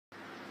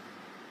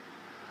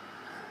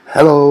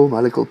Hello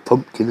my little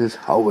pumpkiners,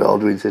 how are we all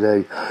doing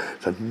today?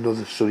 It's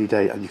another sunny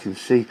day and you can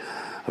see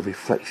a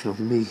reflection of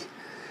me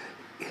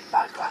in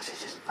my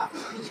glasses. Isn't that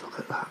pretty? Look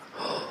at that.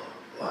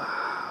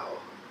 Wow.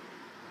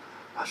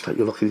 That's like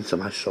you're looking into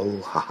my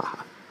soul.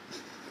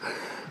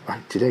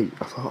 Right, today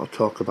I thought I'd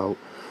talk about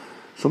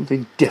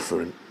something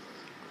different.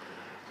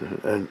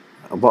 And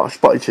what I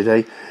spotted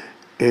today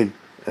in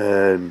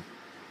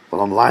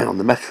online on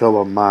the metro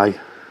on my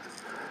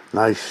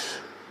nice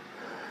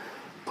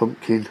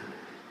pumpkin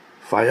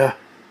fire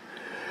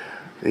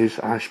is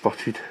I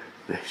spotted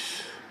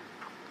this.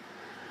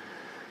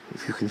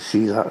 If you can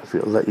see that, if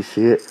it'll let you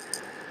see it,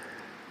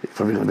 it's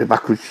probably going to be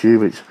backwards to you,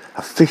 but it's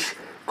a fish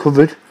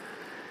covered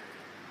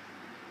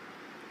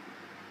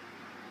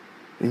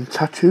in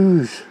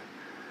tattoos.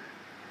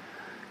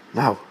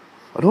 Now,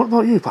 I don't know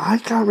about you, but I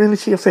can't really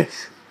see a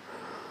fish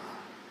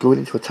going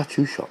into a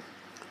tattoo shop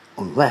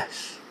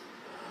unless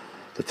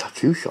the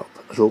tattoo shop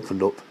has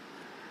opened up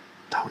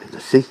down in the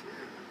sea.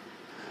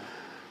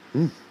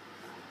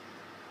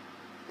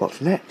 What's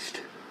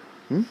next?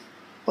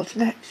 What's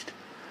next?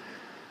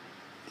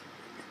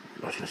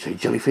 I was going to say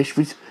jellyfish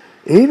with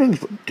earrings,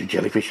 but do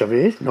jellyfish have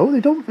ears? No, they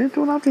don't. They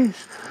don't have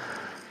ears.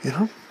 You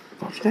know,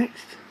 what's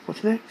next?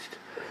 What's next?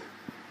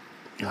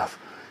 You have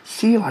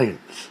sea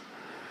lions.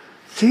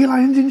 Sea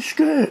lions in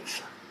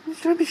skirts.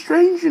 It's going to be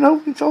strange, you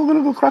know. It's all going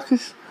to go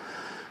crackers.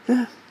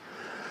 Yeah.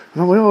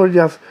 Now, we already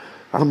have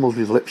animals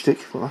with lipstick,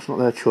 but that's not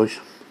their choice.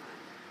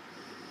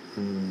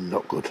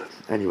 Not good.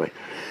 Anyway,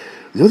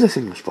 the other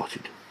thing I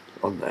spotted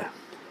on there,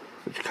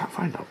 which I can't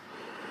find out,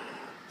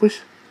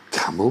 was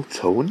camel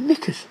toe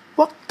knickers.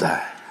 What the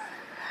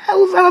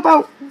hell is that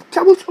about?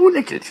 Camel toe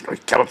knickers?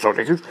 Camel toe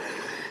knickers.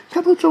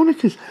 Camel toe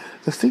knickers.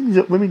 The things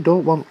that women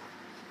don't want.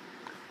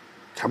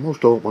 Camels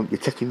don't want you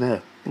taking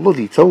their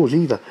bloody toes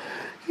either.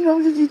 You know,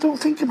 you don't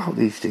think about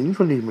these things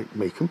when you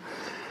make them.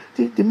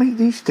 They make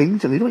these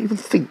things and they don't even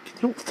think.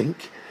 They don't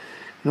think.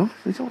 You know,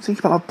 they don't think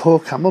about that poor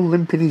camel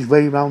limping his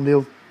way round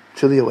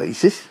to the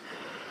oasis.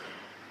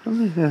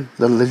 The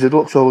lizard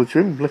looks over to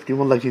him, lifting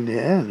one leg in the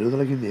air, the other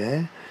leg in the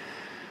air,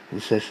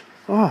 and says,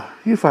 "Oh,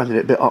 you finding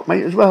it a bit hot,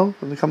 mate, as well?"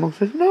 And the camel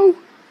says, No,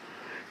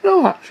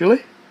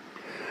 actually.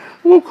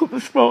 I woke up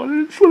this morning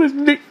and someone has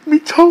nicked me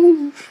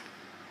toes."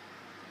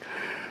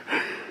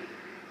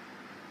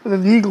 And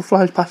then the eagle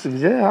flies past and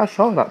says, "Yeah, I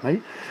saw that,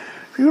 mate.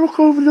 If you look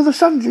over the other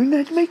sand dune,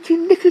 they're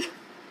making knickers.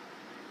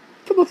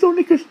 Camel toe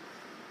knickers."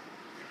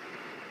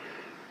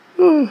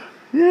 Oh,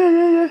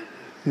 yeah.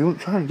 You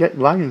wouldn't try and get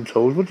lion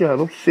toes, would you? I'd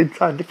love to see him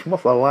try and nick them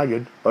off a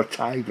lion or a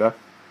tiger.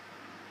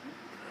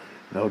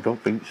 No,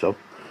 don't think so.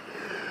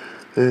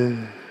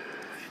 Camel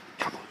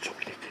toe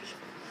knickers.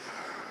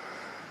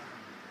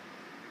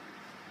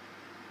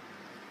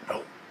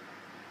 No.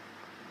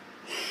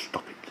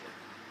 Stop it.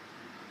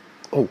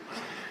 Oh,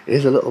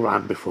 here's a little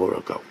rhyme before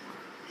I go.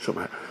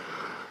 Something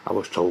I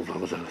was told when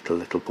I was a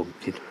little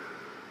pumpkin.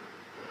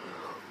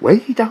 Way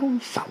down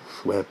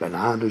south where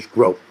bananas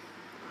grow,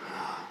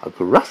 a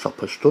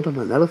grasshopper stood on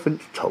an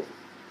elephant's toe.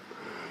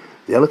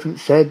 The elephant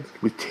said,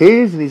 with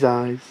tears in his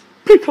eyes,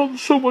 "Pick on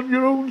someone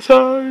your own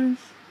size."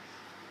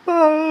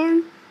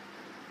 Bye.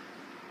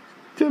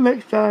 Till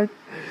next time.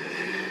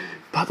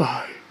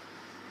 Bye-bye.